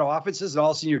lot of bad offenses and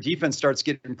all of a sudden your defense starts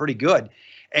getting pretty good.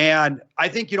 And I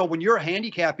think, when you're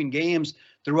handicapping games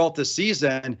throughout the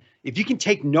season, if you can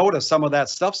take note of some of that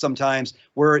stuff sometimes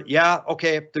where,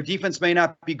 their defense may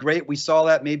not be great. We saw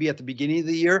that maybe at the beginning of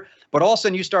the year, but all of a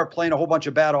sudden you start playing a whole bunch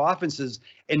of bad offenses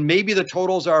and maybe the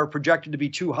totals are projected to be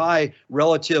too high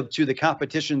relative to the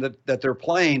competition that they're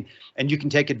playing, and you can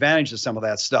take advantage of some of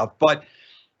that stuff. But,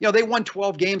 they won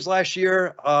 12 games last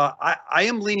year. I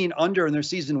am leaning under in their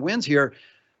season wins here,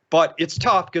 but it's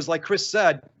tough because like Chris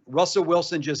said, Russell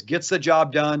Wilson just gets the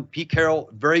job done. Pete Carroll,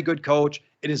 very good coach.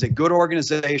 It is a good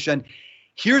organization.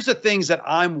 Here's the things that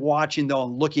I'm watching, though,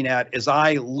 and looking at as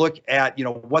I look at,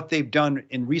 what they've done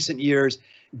in recent years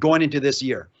going into this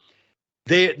year.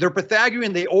 They're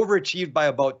Pythagorean. They overachieved by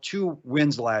about 2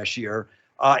 wins last year.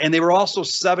 And they were also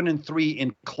 7-3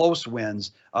 in close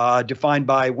wins, defined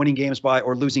by winning games by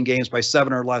or losing games by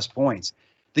 7 or less points.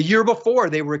 The year before,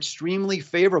 they were extremely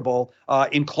favorable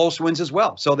in close wins as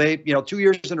well. So they, 2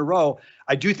 years in a row,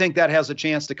 I do think that has a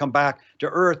chance to come back to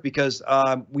earth because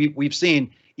we've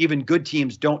seen even good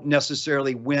teams don't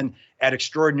necessarily win at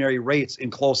extraordinary rates in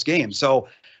close games. So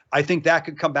I think that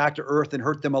could come back to earth and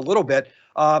hurt them a little bit.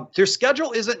 Their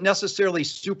schedule isn't necessarily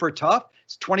super tough.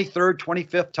 It's 23rd,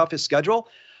 25th toughest schedule,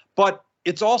 but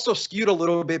it's also skewed a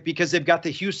little bit because they've got the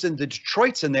Houston, the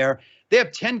Detroits in there. They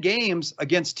have 10 games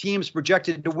against teams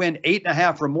projected to win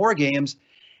 8.5 or more games,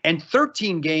 and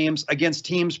 13 games against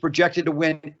teams projected to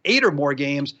win 8 or more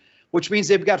games, which means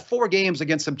they've got 4 games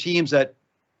against some teams that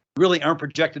really aren't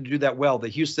projected to do that well. The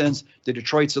Houstons, the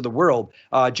Detroits of the world,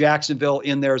 Jacksonville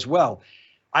in there as well.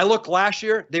 I looked last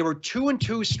year, they were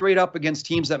 2-2 straight up against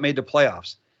teams that made the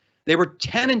playoffs. They were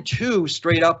 10-2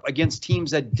 straight up against teams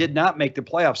that did not make the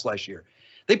playoffs last year.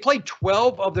 They played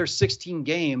 12 of their 16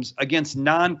 games against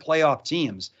non-playoff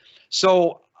teams.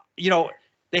 So,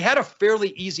 they had a fairly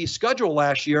easy schedule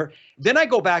last year. Then I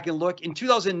go back and look. In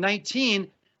 2019,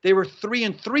 they were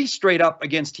 3-3 straight up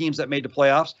against teams that made the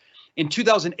playoffs. In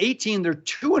 2018, they're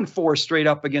 2-4 straight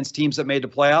up against teams that made the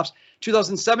playoffs.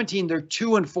 2017, they're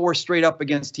 2-4 straight up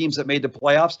against teams that made the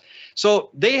playoffs. So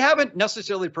they haven't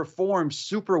necessarily performed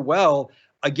super well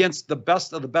against the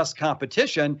best of the best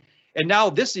competition. And now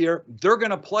this year, they're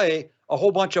going to play a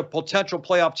whole bunch of potential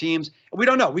playoff teams. We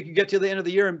don't know. We could get to the end of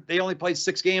the year and they only played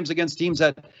 6 games against teams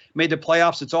that made the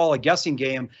playoffs. It's all a guessing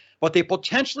game, but they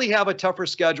potentially have a tougher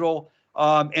schedule.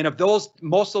 And if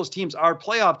most of those teams are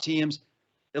playoff teams,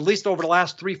 at least over the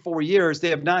last 3-4 years, they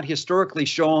have not historically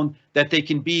shown that they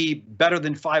can be better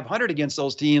than 500 against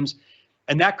those teams.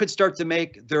 And that could start to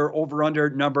make their over-under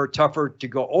number tougher to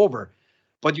go over.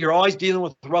 But you're always dealing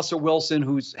with Russell Wilson,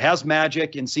 who has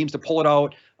magic and seems to pull it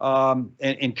out.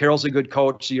 And Carroll's a good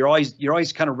coach. So you're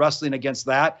always kind of wrestling against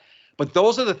that. But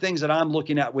those are the things that I'm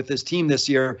looking at with this team this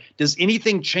year. Does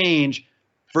anything change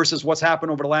versus what's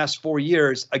happened over the last 4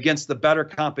 years against the better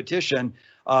competition?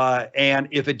 And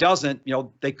if it doesn't,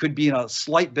 they could be in a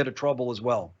slight bit of trouble as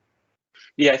well.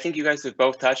 Yeah, I think you guys have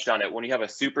both touched on it. When you have a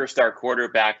superstar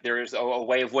quarterback, there is a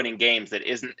way of winning games that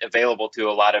isn't available to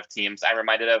a lot of teams. I'm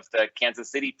reminded of the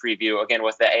Kansas City preview, again,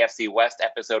 with the AFC West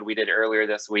episode we did earlier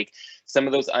this week. Some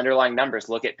of those underlying numbers,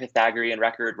 look at Pythagorean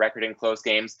record in close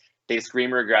games. They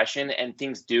scream regression, and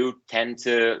things do tend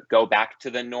to go back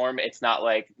to the norm. It's not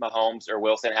like Mahomes or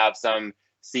Wilson have some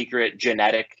secret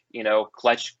genetic,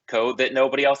 clutch code that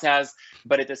nobody else has.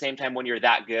 But at the same time, when you're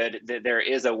that good, there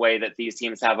is a way that these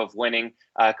teams have of winning.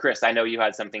 Chris, I know you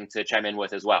had something to chime in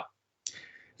with as well.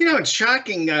 It's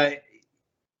shocking.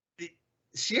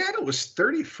 Seattle was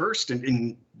 31st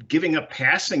in giving up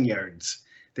passing yards.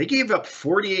 They gave up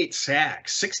 48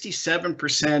 sacks,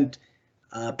 67%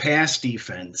 pass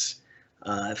defense,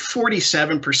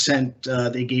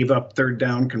 47% they gave up third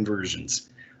down conversions.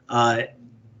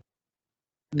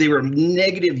 They were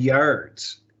negative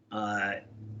yards.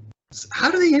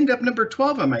 How do they end up number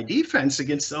 12 on my defense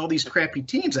against all these crappy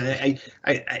teams? I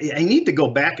need to go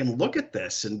back and look at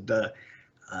this, and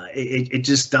it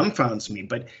just dumbfounds me.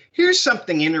 But here's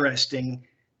something interesting.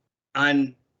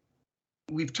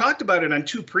 We've talked about it on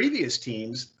 2 previous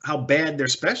teams, how bad their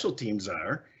special teams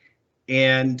are,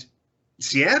 and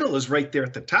Seattle is right there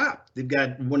at the top. They've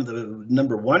got one of the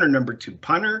number 1 or number 2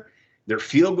 punter. Their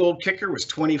field goal kicker was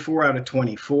 24 out of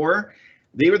 24.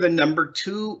 They were the number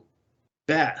 2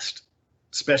 best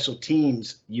special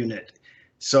teams unit.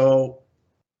 So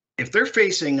if they're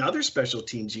facing other special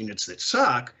teams units that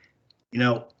suck,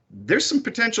 there's some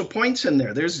potential points in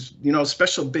there. There's,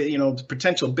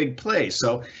 potential big plays.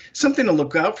 So something to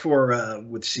look out for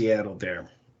with Seattle there.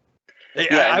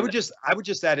 Yeah, I would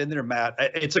just add in there, Matt.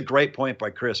 It's a great point by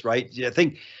Chris, right? I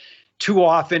think too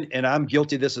often, and I'm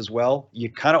guilty of this as well,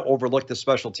 you kind of overlook the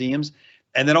special teams.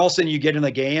 And then all of a sudden you get in the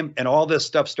game and all this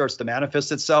stuff starts to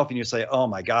manifest itself and you say, oh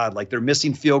my God, like they're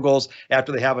missing field goals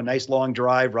after they have a nice long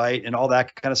drive, right? And all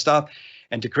that kind of stuff.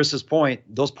 And to Chris's point,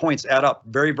 those points add up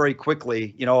very, very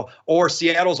quickly, or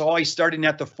Seattle's always starting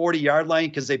at the 40-yard line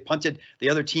because they punted the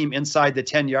other team inside the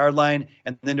 10-yard line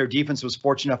and then their defense was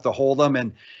fortunate enough to hold them.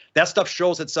 And that stuff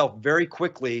shows itself very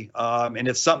quickly. And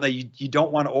it's something that you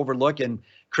don't want to overlook. And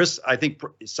Chris, I think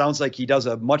it sounds like he does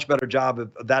a much better job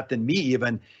of that than me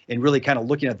even in really kind of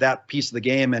looking at that piece of the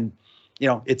game. And,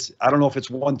 I don't know if it's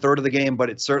 1/3 of the game, but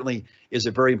it certainly is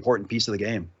a very important piece of the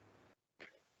game.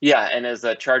 Yeah, and as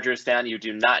a Chargers fan, you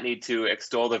do not need to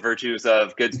extol the virtues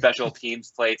of good special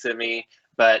teams play to me,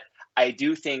 but I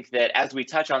do think that as we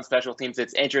touch on special teams,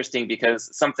 it's interesting because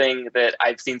something that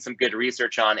I've seen some good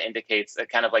research on indicates that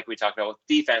kind of like we talked about with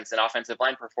defense and offensive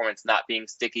line performance not being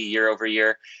sticky year over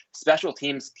year, special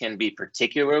teams can be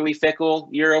particularly fickle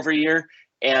year over year.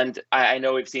 And I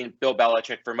know we've seen Bill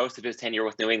Belichick for most of his tenure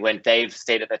with New England, they've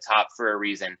stayed at the top for a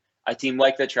reason. A team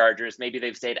like the Chargers, maybe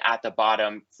they've stayed at the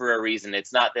bottom for a reason.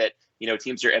 It's not that,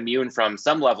 teams are immune from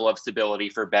some level of stability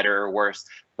for better or worse,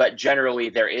 but generally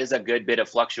there is a good bit of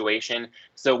fluctuation.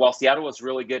 So while Seattle was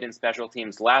really good in special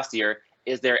teams last year,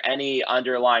 is there any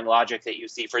underlying logic that you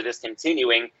see for this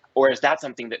continuing, or is that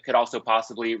something that could also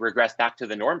possibly regress back to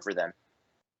the norm for them?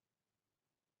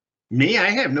 Me, I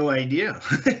have no idea.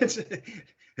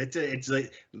 It's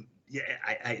like, yeah,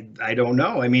 I don't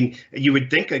know. I mean, you would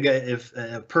think if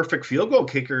a perfect field goal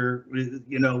kicker,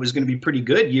 is going to be pretty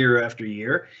good year after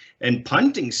year, and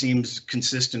punting seems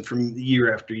consistent from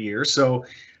year after year. So,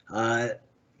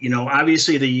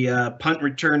 obviously the punt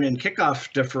return and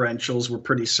kickoff differentials were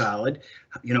pretty solid.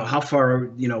 How far,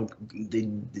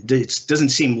 it doesn't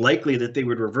seem likely that they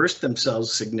would reverse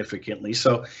themselves significantly.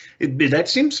 So that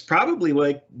seems probably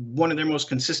like one of their most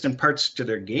consistent parts to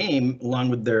their game, along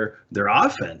with their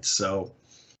offense. So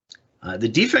the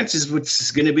defense is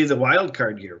what's going to be the wild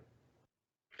card here.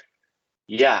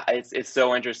 Yeah, it's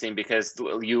so interesting because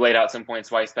you laid out some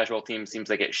points why special teams seems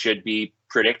like it should be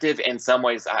predictive. In some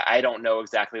ways, I don't know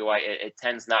exactly why it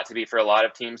tends not to be for a lot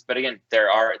of teams. But again,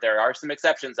 there are some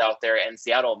exceptions out there, and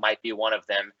Seattle might be one of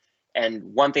them. And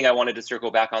one thing I wanted to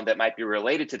circle back on that might be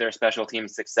related to their special team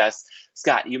success,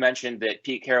 Scott, you mentioned that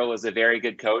Pete Carroll is a very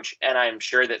good coach, and I'm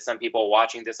sure that some people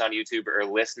watching this on YouTube or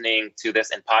listening to this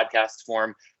in podcast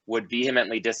form would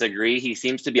vehemently disagree. He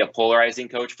seems to be a polarizing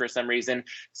coach for some reason.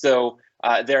 So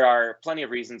There are plenty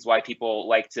of reasons why people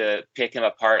like to pick him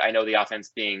apart. I know the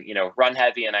offense being, run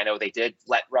heavy, and I know they did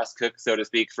let Russ cook, so to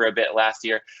speak, for a bit last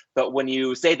year. But when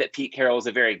you say that Pete Carroll is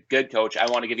a very good coach, I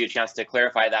want to give you a chance to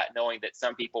clarify that, knowing that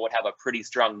some people would have a pretty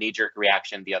strong knee-jerk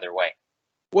reaction the other way.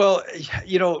 Well,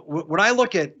 when I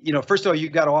look at, first of all,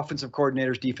 you've got offensive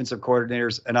coordinators, defensive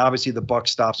coordinators, and obviously the buck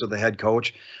stops with the head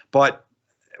coach. But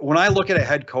when I look at a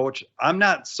head coach, I'm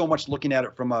not so much looking at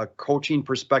it from a coaching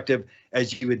perspective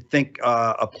as you would think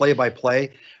a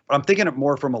play-by-play, but I'm thinking it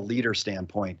more from a leader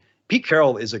standpoint. Pete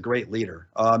Carroll is a great leader.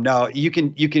 Now you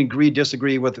can agree,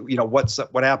 disagree with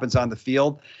what happens on the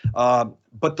field,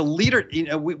 but the leader,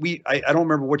 I don't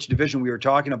remember which division we were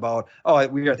talking about. I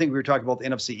think we were talking about the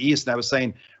NFC East, and I was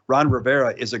saying Ron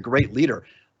Rivera is a great leader.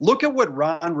 Look at what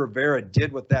Ron Rivera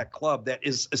did with that club that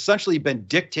is essentially been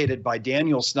dictated by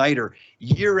Daniel Snyder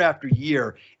year after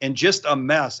year, and just a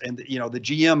mess. And, the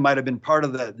GM might have been part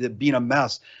of the being a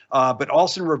mess. But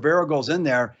Austin Rivera goes in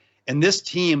there, and this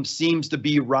team seems to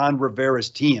be Ron Rivera's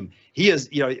team. He is,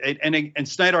 and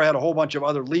Snyder had a whole bunch of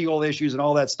other legal issues and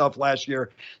all that stuff last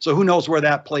year. So who knows where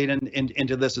that played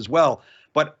into this as well.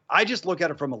 But I just look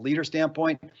at it from a leader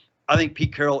standpoint. I think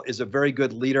Pete Carroll is a very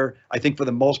good leader. I think for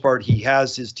the most part, he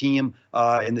has his team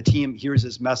and the team hears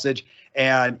his message.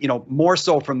 And, more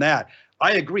so from that,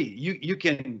 I agree. You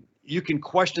can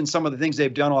question some of the things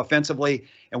they've done offensively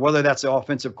and whether that's the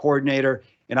offensive coordinator.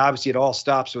 And obviously it all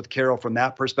stops with Carroll from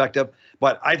that perspective.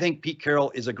 But I think Pete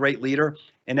Carroll is a great leader.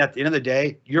 And at the end of the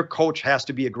day, your coach has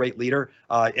to be a great leader,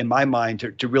 in my mind,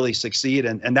 to really succeed.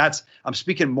 And that's, I'm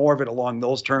speaking more of it along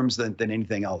those terms than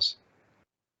anything else.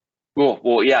 Cool.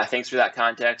 Well, yeah, thanks for that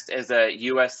context. As a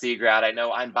USC grad, I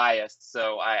know I'm biased,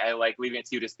 so I like leaving it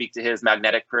to you to speak to his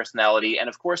magnetic personality. And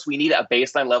of course, we need a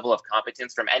baseline level of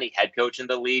competence from any head coach in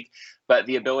the league, but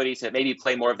the ability to maybe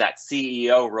play more of that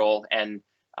CEO role and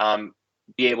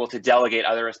be able to delegate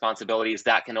other responsibilities,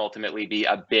 that can ultimately be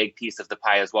a big piece of the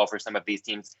pie as well for some of these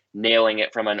teams, nailing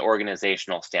it from an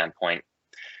organizational standpoint.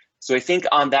 So I think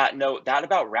on that note, that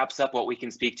about wraps up what we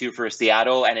can speak to for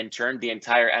Seattle and in turn the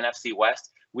entire NFC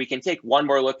West. We can take one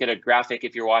more look at a graphic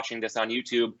if you're watching this on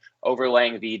YouTube,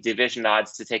 overlaying the division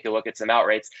odds to take a look at some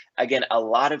outrights. Again, a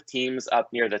lot of teams up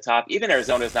near the top. Even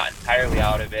Arizona's not entirely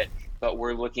out of it, but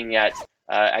we're looking at,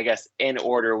 I guess, in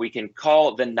order. We can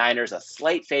call the Niners a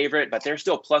slight favorite, but they're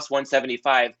still plus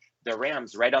 175. The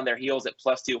Rams right on their heels at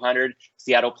plus 200,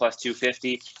 Seattle plus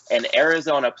 250, and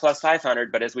Arizona plus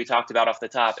 500. But as we talked about off the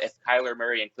top, if Kyler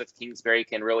Murray and Cliff Kingsbury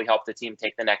can really help the team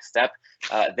take the next step,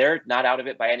 they're not out of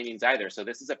it by any means either. So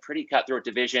this is a pretty cutthroat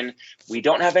division. We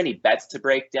don't have any bets to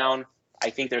break down. I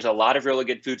think there's a lot of really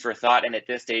good food for thought. And at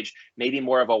this stage, maybe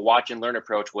more of a watch and learn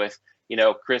approach with,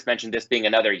 Chris mentioned this being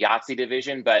another Yahtzee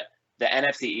division, but the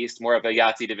NFC East, more of a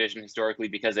Yahtzee division historically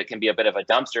because it can be a bit of a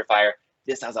dumpster fire.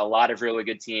 This has a lot of really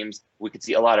good teams. We could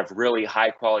see a lot of really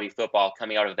high quality football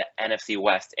coming out of the NFC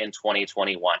West in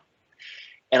 2021.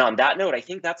 And on that note, I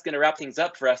think that's going to wrap things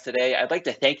up for us today. I'd like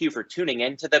to thank you for tuning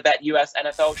in to the BetUS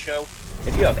NFL show.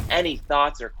 If you have any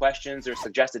thoughts or questions or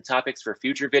suggested topics for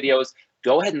future videos,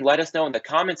 go ahead and let us know in the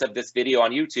comments of this video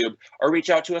on YouTube, or reach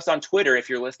out to us on Twitter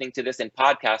if you're listening to this in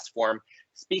podcast form.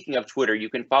 Speaking of Twitter, you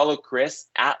can follow Chris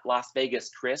at Las Vegas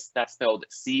Chris. That's spelled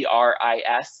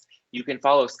CRIS. You can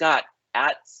follow Scott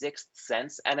at Sixth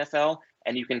Sense NFL,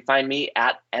 and you can find me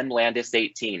at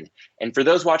mlandis18. And for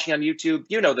those watching on YouTube,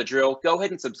 you know the drill. Go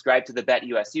ahead and subscribe to the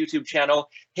BetUS YouTube channel.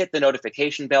 Hit the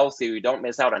notification bell so you don't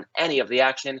miss out on any of the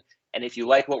action. And if you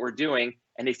like what we're doing,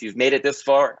 and if you've made it this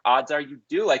far, odds are you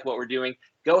do like what we're doing,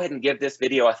 go ahead and give this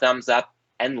video a thumbs up.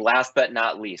 And last but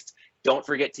not least, don't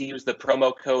forget to use the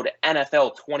promo code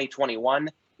NFL2021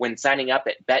 when signing up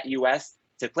at BetUS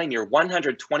to claim your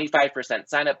 125%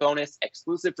 sign-up bonus,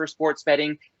 exclusive for sports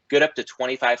betting, good up to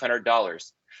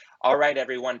 $2,500. All right,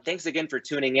 everyone. Thanks again for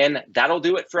tuning in. That'll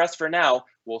do it for us for now.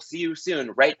 We'll see you soon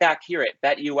right back here at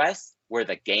BetUS, where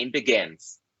the game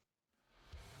begins.